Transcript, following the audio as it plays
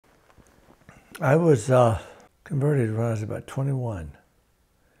I was converted when I was about 21.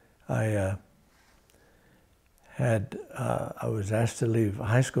 I I was asked to leave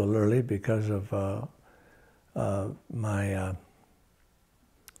high school early because of my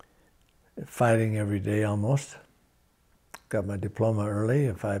fighting every day almost. Got my diploma early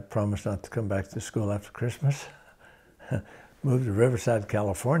if I promised not to come back to school after Christmas. Moved to Riverside,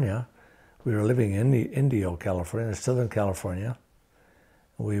 California. We were living in Indio, California, Southern California.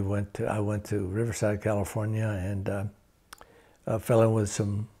 I went to Riverside, California, and fell in with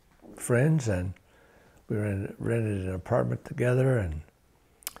some friends, and we rented an apartment together,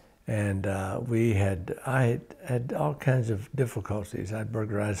 and I had all kinds of difficulties. I'd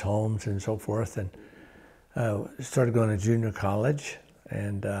burglarized homes and so forth, and started going to junior college,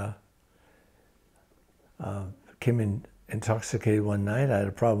 and came in intoxicated one night. I had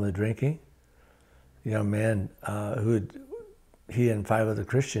a problem with drinking. A young man he and 5 other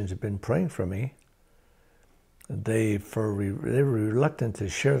Christians had been praying for me. They were reluctant to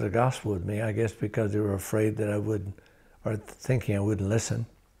share the gospel with me, I guess because they were afraid that I wouldn't, or thinking I wouldn't listen.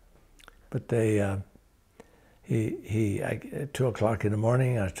 But at 2 o'clock in the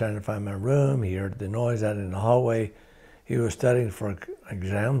morning, I was trying to find my room. He heard the noise out in the hallway. He was studying for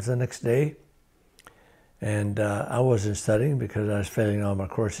exams the next day. And I wasn't studying because I was failing all my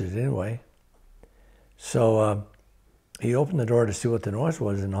courses anyway. So he opened the door to see what the noise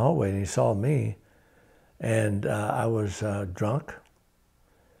was in the hallway, and he saw me. And I was drunk.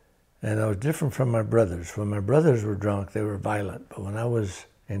 And I was different from my brothers. When my brothers were drunk, they were violent. But when I was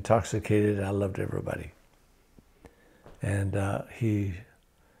intoxicated, I loved everybody. And he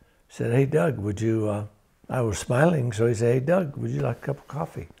said, "Hey, Doug, would you," I was smiling, so he said, "Hey, Doug, would you like a cup of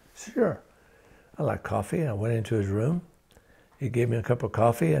coffee?" I said, "Sure. I like coffee." I went into his room. He gave me a cup of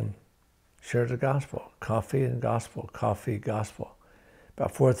coffee and shared the gospel. Coffee and gospel, coffee, gospel.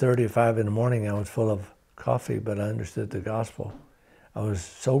 About 4:30 or 5 in the morning, I was full of coffee, but I understood the gospel. I was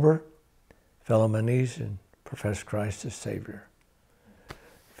sober, fell on my knees, and professed Christ as Savior.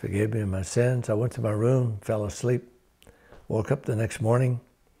 Forgave me of my sins. I went to my room, fell asleep, woke up the next morning,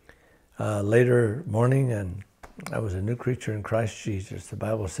 later morning, and I was a new creature in Christ Jesus. The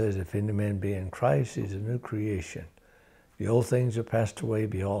Bible says, if any man be in Christ, he's a new creation. The old things are passed away,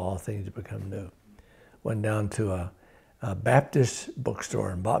 behold, all things have become new. Went down to a Baptist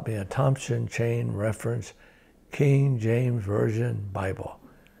bookstore and bought me a Thompson Chain Reference King James Version Bible.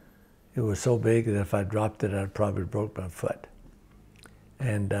 It was so big that if I dropped it, I'd probably broke my foot.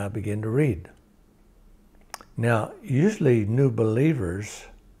 And began to read. Now, usually new believers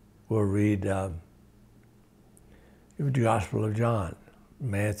will read the Gospel of John,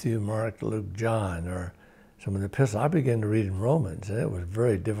 Matthew, Mark, Luke, John, or some of the epistles. I began to read in Romans, and it was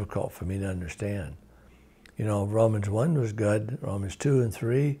very difficult for me to understand. You know, Romans 1 was good, Romans 2 and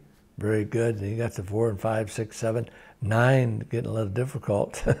 3, very good. Then you got to 4 and 5, 6, 7, 9, getting a little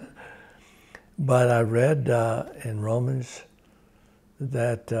difficult. But I read in Romans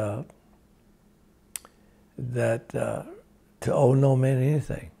that to owe no man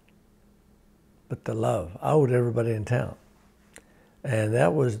anything but to love. I owed everybody in town. And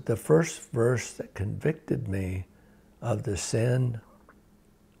that was the first verse that convicted me of the sin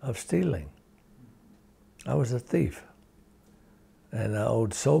of stealing. I was a thief, and I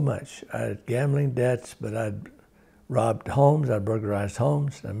owed so much. I had gambling debts, but I'd robbed homes, I'd burglarized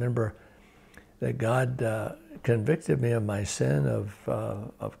homes. I remember that God convicted me of my sin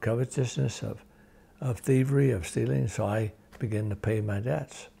of covetousness, of thievery, of stealing, so I began to pay my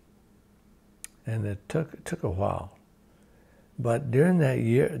debts. And it took a while. But during that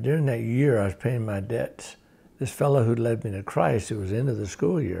year I was paying my debts, this fellow who led me to Christ, it was the end of the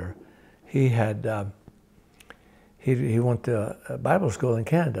school year, he went to a Bible school in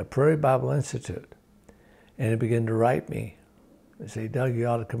Canada, Prairie Bible Institute, and he began to write me. He said, "Doug, you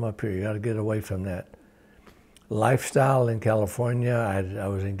ought to come up here. You ought to get away from that lifestyle in California." I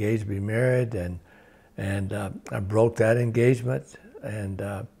was engaged to be married, and I broke that engagement.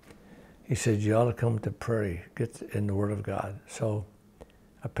 And he said, "You ought to come to Prairie, get in the Word of God." So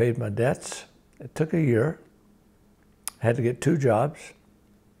I paid my debts. It took a year. I had to get 2 jobs.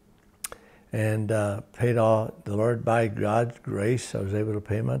 And paid all, the Lord, by God's grace, I was able to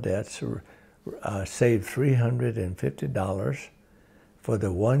pay my debts, saved $350 for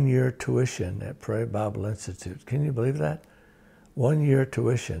the 1-year tuition at Prairie Bible Institute. Can you believe that? 1-year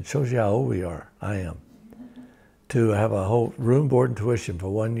tuition. Shows you how old we are. I am. To have a whole room, board, and tuition for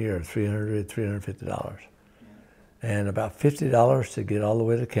 1 year, $350. And about $50 to get all the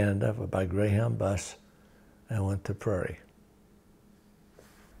way to Canada by Greyhound bus, and went to Prairie.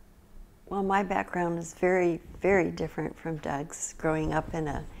 Well, my background is very, very different from Doug's. Growing up in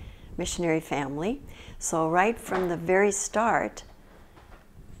a missionary family. So right from the very start,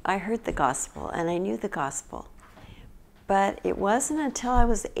 I heard the gospel and I knew the gospel. But it wasn't until I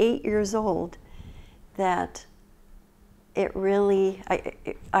was 8 years old that I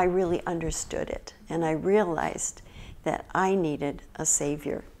really understood it, and I realized that I needed a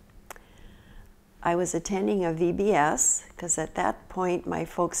Savior. I was attending a VBS because at that point my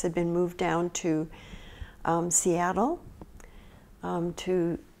folks had been moved down to Seattle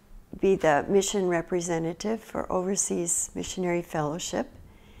to be the mission representative for Overseas Missionary Fellowship,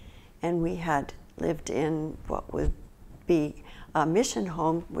 and we had lived in what would be a mission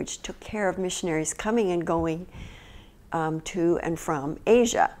home which took care of missionaries coming and going to and from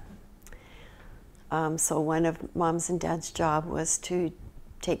Asia. So one of Mom's and Dad's job was to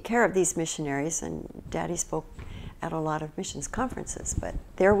take care of these missionaries, and Daddy spoke at a lot of missions conferences. But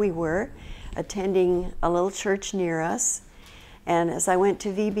there we were, attending a little church near us, and as I went to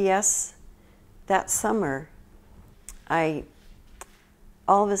VBS that summer, I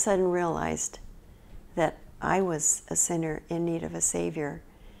all of a sudden realized that I was a sinner in need of a Savior.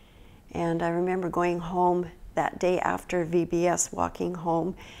 And I remember going home that day after VBS, walking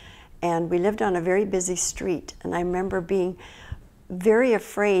home, and we lived on a very busy street, and I remember being very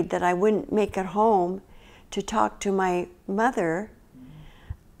afraid that I wouldn't make it home to talk to my mother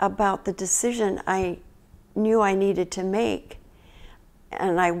about the decision I knew I needed to make.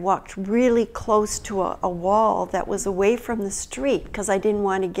 And I walked really close to a wall that was away from the street because I didn't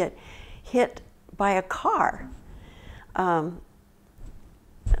want to get hit by a car. I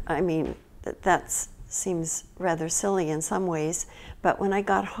mean, that seems rather silly in some ways, but when I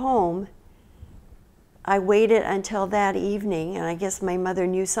got home, I waited until that evening, and I guess my mother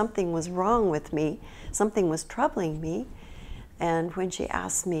knew something was wrong with me, something was troubling me, and when she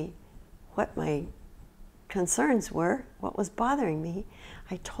asked me what my concerns were, what was bothering me,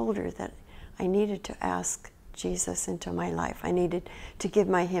 I told her that I needed to ask Jesus into my life. I needed to give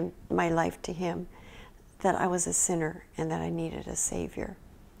my life to Him, that I was a sinner and that I needed a Savior.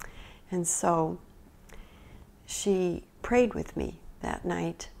 And so she prayed with me that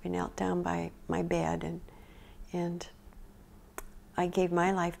night. We knelt down by my bed, and I gave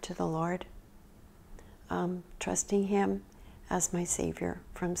my life to the Lord, trusting Him as my Savior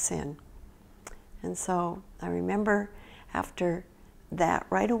from sin. And so I remember after that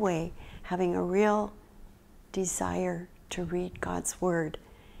right away having a real desire to read God's Word.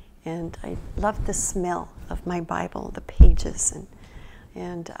 And I loved the smell of my Bible, the pages,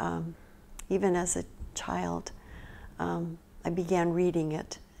 and even as a child, I began reading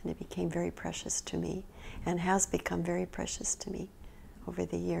it, and it became very precious to me, and has become very precious to me over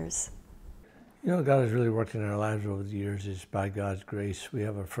the years. You know, God has really worked in our lives over the years. It's by God's grace. We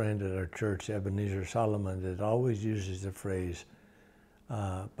have a friend at our church, Ebenezer Solomon, that always uses the phrase,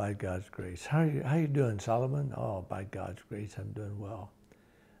 by God's grace. How you doing, Solomon? Oh, by God's grace, I'm doing well.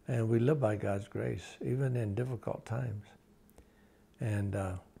 And we live by God's grace, even in difficult times. And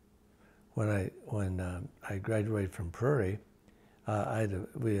when I graduated from Prairie, I'd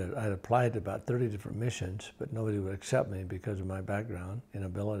applied to about 30 different missions, but nobody would accept me because of my background and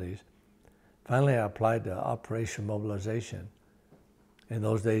abilities. Finally, I applied to Operation Mobilization. In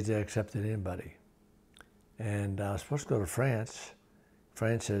those days, they accepted anybody. And I was supposed to go to France.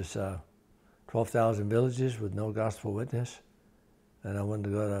 France has 12,000 villages with no gospel witness. And I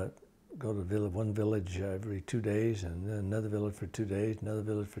wanted to go to one village every 2 days, and then another village for 2 days, another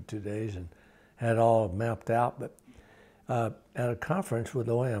village for 2 days, and had it all mapped out. But at a conference with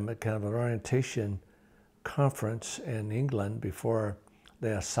OM, at kind of an orientation conference in England before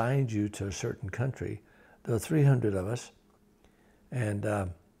they assigned you to a certain country, there were 300 of us, and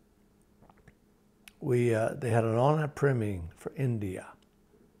they had an all-night prayer meeting for India.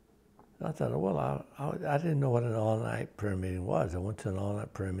 I thought, well, I didn't know what an all-night prayer meeting was. I went to an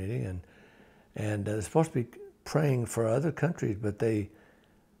all-night prayer meeting, and they're supposed to be praying for other countries, but they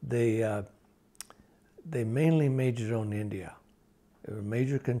mainly majored on India. They were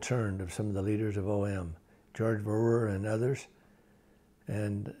major concerned of some of the leaders of OM, George Brewer and others.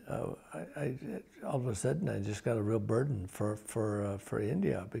 And I all of a sudden, I just got a real burden for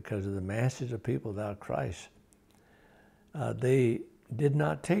India because of the masses of people without Christ. They did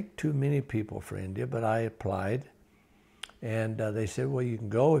not take too many people for India, but I applied, and they said, well, you can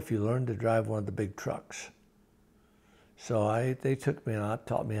go if you learn to drive one of the big trucks. So they took me out,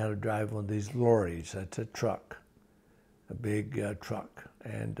 taught me how to drive one of these lorries. That's a truck, a big truck.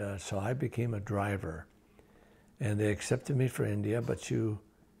 And so I became a driver. And they accepted me for India, but you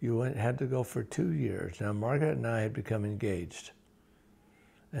had to go for 2 years. Now, Margaret and I had become engaged.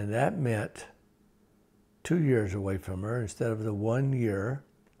 And that meant 2 years away from her instead of the 1 year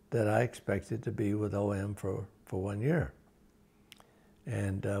that I expected to be with OM for 1 year.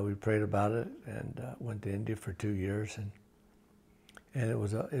 And we prayed about it, and went to India for 2 years, and it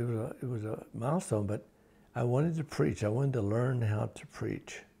was a milestone. But I wanted to preach. I wanted to learn how to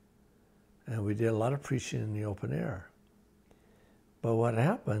preach, and we did a lot of preaching in the open air. But what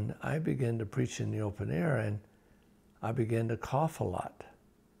happened, I began to preach in the open air, and I began to cough a lot.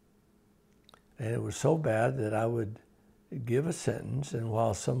 And it was so bad that I would give a sentence, and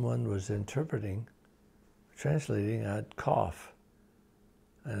while someone was interpreting, translating, I'd cough.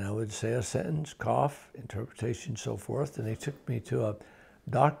 And I would say a sentence, cough, interpretation, so forth. And they took me to a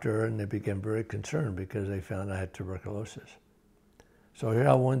doctor, and they became very concerned because they found I had tuberculosis. So here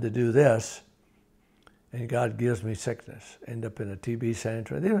I wanted to do this, and God gives me sickness. End up in a TB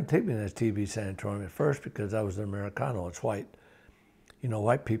sanatorium. They didn't take me in a TB sanatorium at first because I was an Americano. It's white. You know,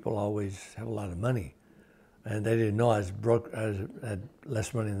 white people always have a lot of money. And they didn't know I was broke. I had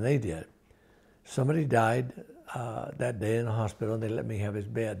less money than they did. Somebody died that day in the hospital, and they let me have his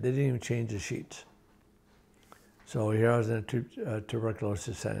bed. They didn't even change the sheets. So here I was in a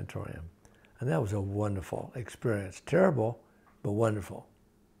tuberculosis sanatorium. And that was a wonderful experience. Terrible, but wonderful.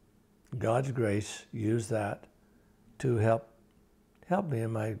 God's grace used that to help me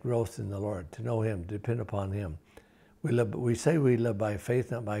in my growth in the Lord, to know Him, to depend upon Him. We say we live by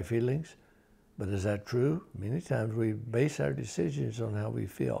faith, not by feelings, but is that true? Many times we base our decisions on how we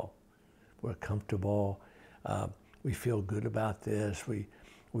feel. We're comfortable, we feel good about this,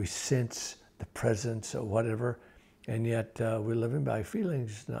 we sense the presence or whatever, and yet we're living by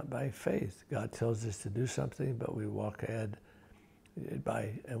feelings, not by faith. God tells us to do something, but we walk ahead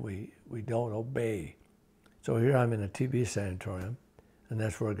and we don't obey. So here I'm in a TB sanatorium, and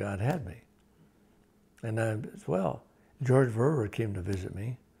that's where God had me. And as well, George Verver came to visit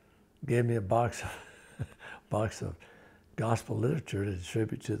me, gave me a box of gospel literature to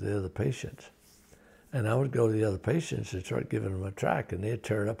distribute to the other patients. And I would go to the other patients and start giving them a tract, and they'd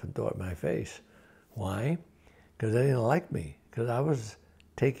tear it up and throw it in my face. Why? Because they didn't like me, because I was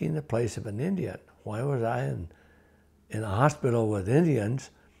taking the place of an Indian. Why was I in a hospital with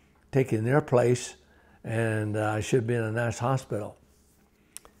Indians, taking their place, and I should be in a nice hospital?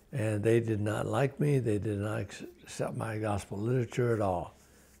 And they did not like me. They did not accept my gospel literature at all.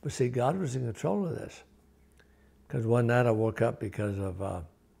 But see, God was in control of this. Because one night I woke up because of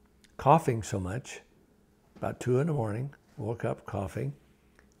coughing so much, about 2 in the morning, woke up coughing,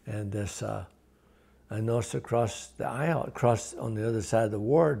 and this, I noticed across the aisle, across on the other side of the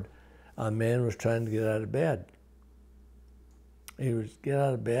ward, a man was trying to get out of bed. He would get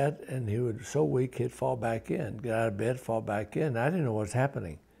out of bed, and he was so weak he'd fall back in. Get out of bed, fall back in. I didn't know what was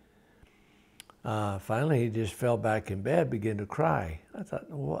happening. Finally, he just fell back in bed, began to cry. I thought,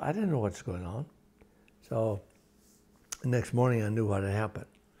 well, I didn't know what's going on. So the next morning, I knew what had happened.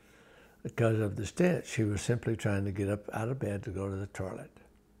 Because of the stench, he was simply trying to get up out of bed to go to the toilet.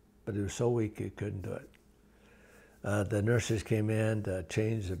 But he was so weak, he couldn't do it. The nurses came in to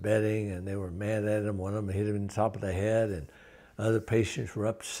change the bedding, and they were mad at him. One of them hit him in the top of the head, and other patients were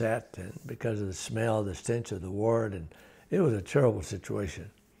upset and because of the smell, the stench of the ward, and it was a terrible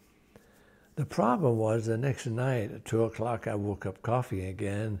situation. The problem was the next night at 2 o'clock, I woke up coughing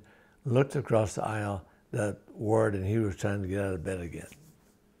again, looked across the aisle, the ward, and he was trying to get out of bed again.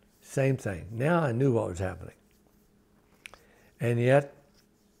 Same thing. Now I knew what was happening. And yet,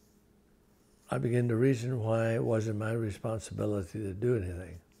 I began to reason why it wasn't my responsibility to do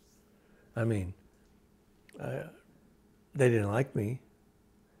anything. I mean, they didn't like me.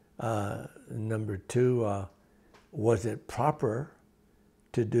 Number two, was it proper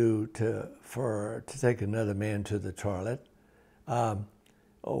to take another man to the toilet?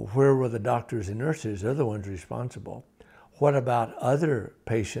 Where were the doctors and nurses? They're the ones responsible. What about other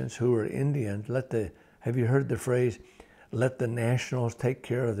patients who are Indians? Have you heard the phrase, let the nationals take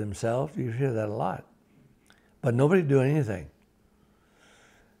care of themselves? You hear that a lot. But nobody do anything.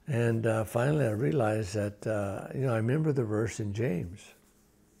 And finally I realized that, I remember the verse in James.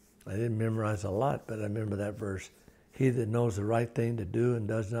 I didn't memorize a lot, but I remember that verse. He that knows the right thing to do and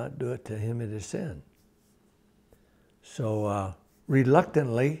does not do it, to him it is sin. So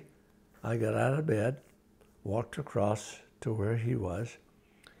reluctantly, I got out of bed, walked across to where he was.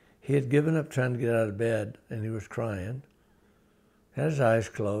 He had given up trying to get out of bed, and he was crying. Had his eyes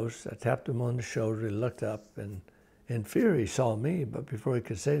closed. I tapped him on the shoulder. He looked up, and in fear he saw me, but before he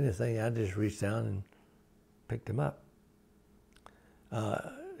could say anything, I just reached down and picked him up.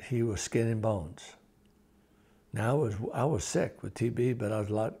 He was skin and bones. Now I was sick with TB, but I was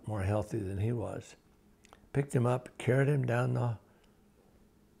a lot more healthy than he was. Picked him up, carried him down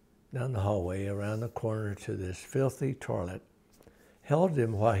the hallway, around the corner to this filthy toilet. held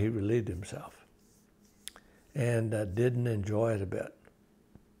him while he relieved himself, and didn't enjoy it a bit.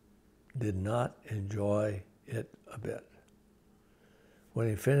 Did not enjoy it a bit. When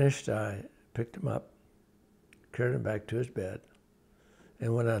he finished, I picked him up, carried him back to his bed,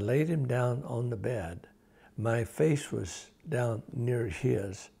 and when I laid him down on the bed, my face was down near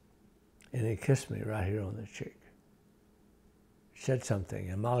his, and he kissed me right here on the cheek. Said something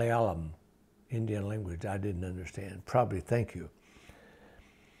in Malayalam, Indian language I didn't understand, probably thank you.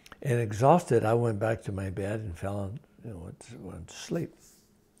 And exhausted, I went back to my bed and fell, went to sleep.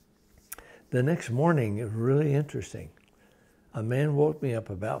 The next morning, it was really interesting. A man woke me up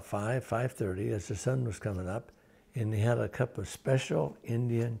about 5:30 as the sun was coming up, and he had a cup of special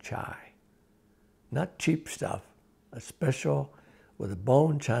Indian chai. Not cheap stuff, a special with a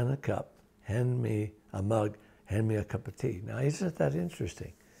bone china cup, hand me a mug, hand me a cup of tea. Now, isn't that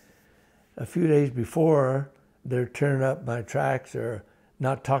interesting? A few days before, they're tearing up my tracks or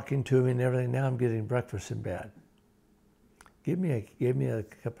not talking to me and everything. Now I'm getting breakfast in bed. Gave me a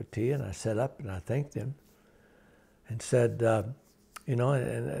cup of tea, and I sat up and I thanked him and said,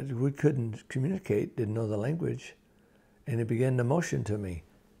 and we couldn't communicate, didn't know the language, and he began to motion to me.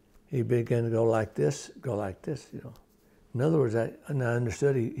 He began to go like this, In other words, I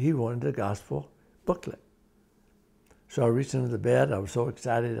understood he wanted the gospel booklet. So I reached into the bed. I was so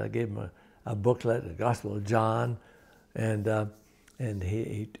excited. I gave him a booklet, the Gospel of John, and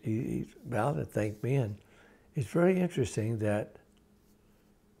he bowed and thanked me. And it's very interesting that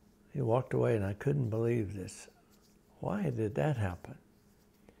he walked away, and I couldn't believe this. Why did that happen?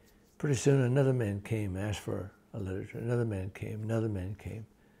 Pretty soon another man came, asked for a literature. Another man came, another man came.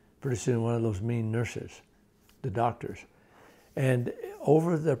 Pretty soon one of those mean nurses, the doctors. And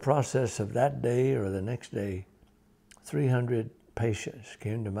over the process of that day or the next day, 300 patients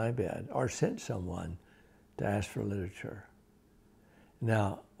came to my bed or sent someone to ask for literature.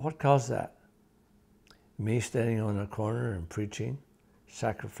 Now, what caused that? Me standing on a corner and preaching,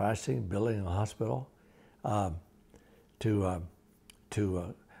 sacrificing, building a hospital, to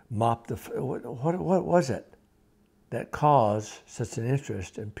mop the, what was it that caused such an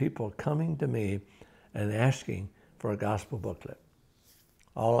interest in people coming to me and asking for a gospel booklet?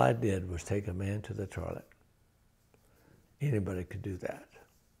 All I did was take a man to the toilet. Anybody could do that.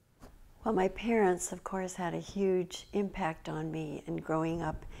 Well, my parents, of course, had a huge impact on me, and growing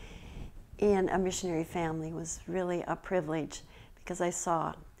up in a missionary family was really a privilege, because I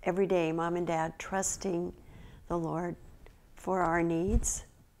saw every day Mom and Dad trusting the Lord for our needs,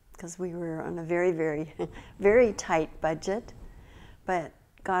 because we were on a very, very, very tight budget, but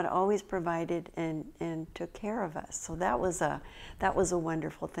God always provided and took care of us. So that was a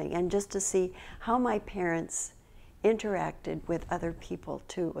wonderful thing. And just to see how my parents interacted with other people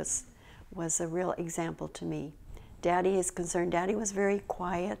too was a real example to me. Daddy is concerned. Daddy was very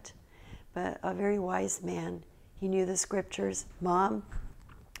quiet, but a very wise man. He knew the scriptures. Mom,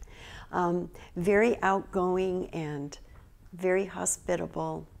 very outgoing and very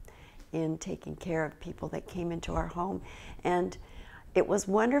hospitable in taking care of people that came into our home. And it was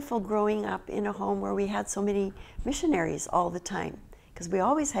wonderful growing up in a home where we had so many missionaries all the time, because we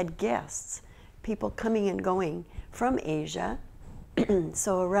always had guests, people coming and going from Asia.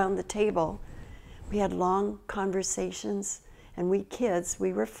 So around the table, we had long conversations, and we kids,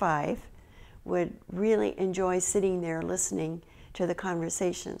 we were 5, would really enjoy sitting there listening to the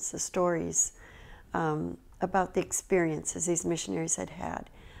conversations, the stories about the experiences these missionaries had had,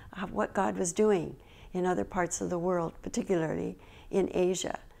 what God was doing in other parts of the world, particularly in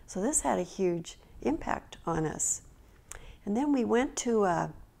Asia. So this had a huge impact on us. And then we went to,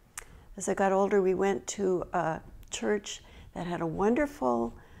 as I got older, we went to a church that had a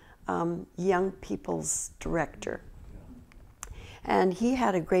wonderful young people's director. And he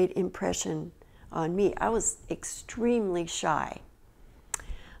had a great impression on me. I was extremely shy.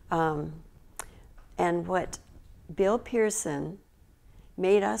 And what Bill Pearson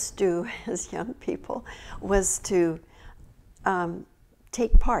made us do as young people was to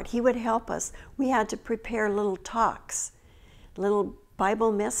take part. He would help us. We had to prepare little talks, little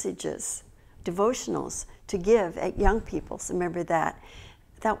Bible messages, devotionals to give at young people's. Remember that?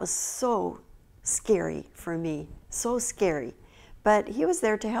 That was so scary for me, so scary. But he was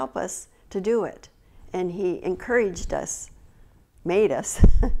there to help us to do it. And he encouraged us, made us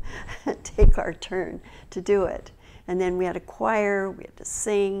take our turn to do it. And then we had a choir, we had to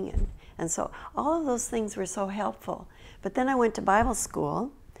sing, and so all of those things were so helpful. But then I went to Bible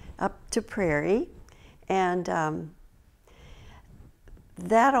school up to Prairie, and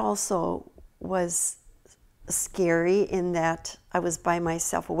that also was scary in that I was by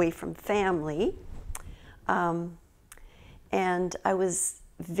myself away from family. And I was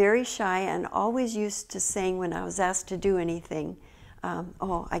very shy and always used to saying when I was asked to do anything,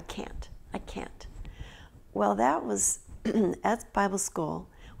 oh, I can't. Well, that was, at Bible school,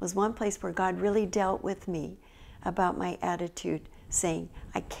 was one place where God really dealt with me about my attitude, saying,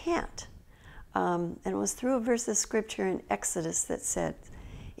 I can't. And it was through a verse of scripture in Exodus that said,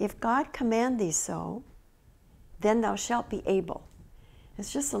 if God command thee so, then thou shalt be able.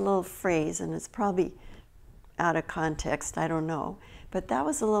 It's just a little phrase, and it's probably out of context, I don't know. But that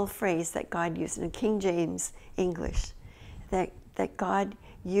was a little phrase that God used in King James English, that God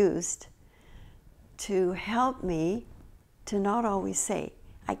used to help me to not always say,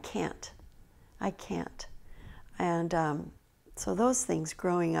 I can't. And so those things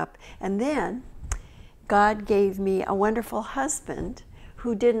growing up. And then God gave me a wonderful husband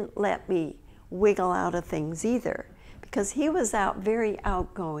who didn't let me wiggle out of things either, because he was very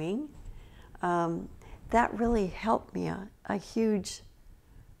outgoing. That really helped me a huge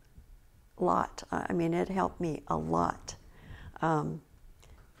lot. I mean, it helped me a lot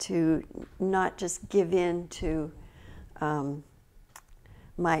to not just give in to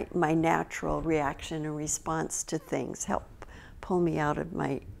my natural reaction and response to things, help pull me out of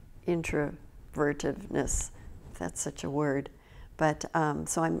my introvertiveness, if that's such a word. But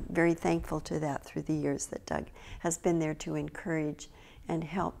so I'm very thankful to that through the years that Doug has been there to encourage and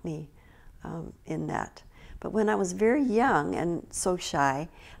help me in that. But when I was very young and so shy,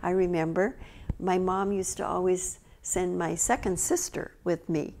 I remember my mom used to always send my second sister with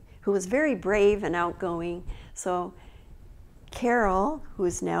me, who was very brave and outgoing. So Carol, who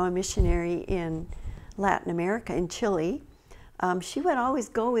is now a missionary in Latin America, in Chile, she would always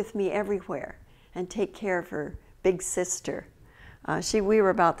go with me everywhere and take care of her big sister. We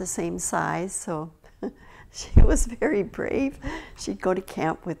were about the same size, so she was very brave. She'd go to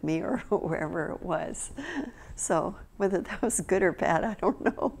camp with me or wherever it was. So whether that was good or bad, I don't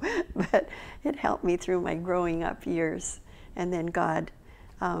know. But it helped me through my growing up years. And then God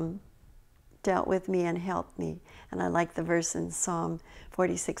dealt with me and helped me. And I like the verse in Psalm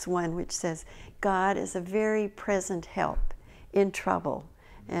 46:1, which says, God is a very present help in trouble.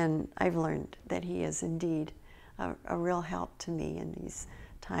 And I've learned that he is indeed a real help to me in these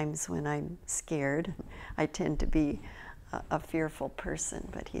times when I'm scared. I tend to be a fearful person,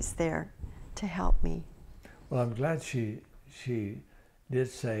 but he's there to help me. Well, I'm glad she did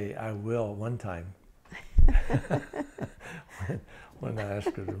say I will one time when I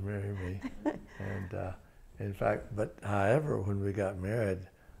asked her to marry me. And in fact, but however, when we got married,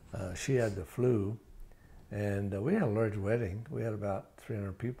 she had the flu, and we had a large wedding. We had about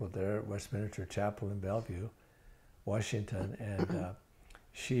 300 people there at Westminster Chapel in Bellevue, Washington, and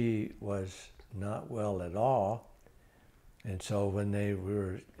she was not well at all. And so when we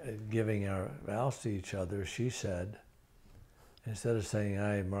were giving our vows to each other, she said, instead of saying,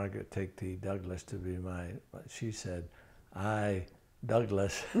 I, Margaret, take thee, Douglas, to be she said, I,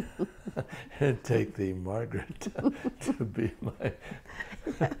 Douglas, take thee, Margaret, to be my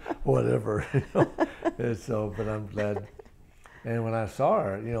whatever. And so, but I'm glad. And when I saw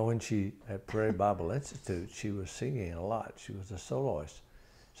her, when she at Prairie Bible Institute, she was singing a lot. She was a soloist,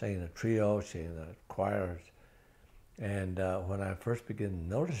 singing a trio, singing a choir. And when I first began to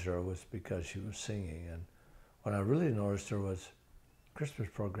notice her was because she was singing. And when I really noticed her was Christmas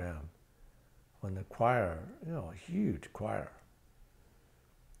program, when the choir, a huge choir,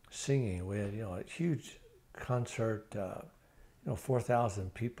 singing. We had, a huge concert,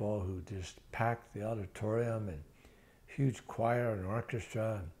 4,000 people who just packed the auditorium, and huge choir and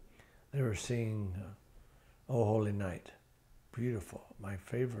orchestra. And they were singing "Oh Holy Night," beautiful, my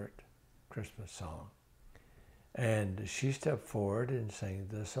favorite Christmas song. And she stepped forward and sang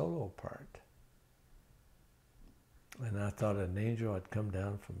the solo part. And I thought an angel had come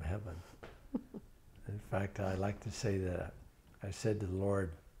down from heaven. In fact, I like to say that I said to the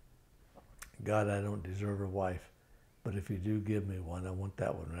Lord, God, I don't deserve a wife, but if you do give me one, I want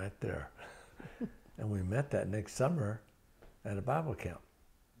that one right there. And we met that next summer at a Bible camp.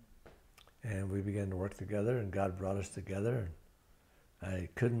 And we began to work together, and God brought us together. And I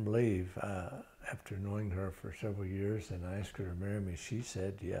couldn't believe, after knowing her for several years, and I asked her to marry me, she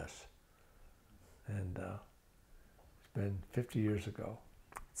said yes. And it's been 50 years ago.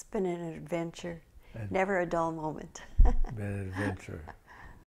 It's been an adventure, never a dull moment. Been an adventure.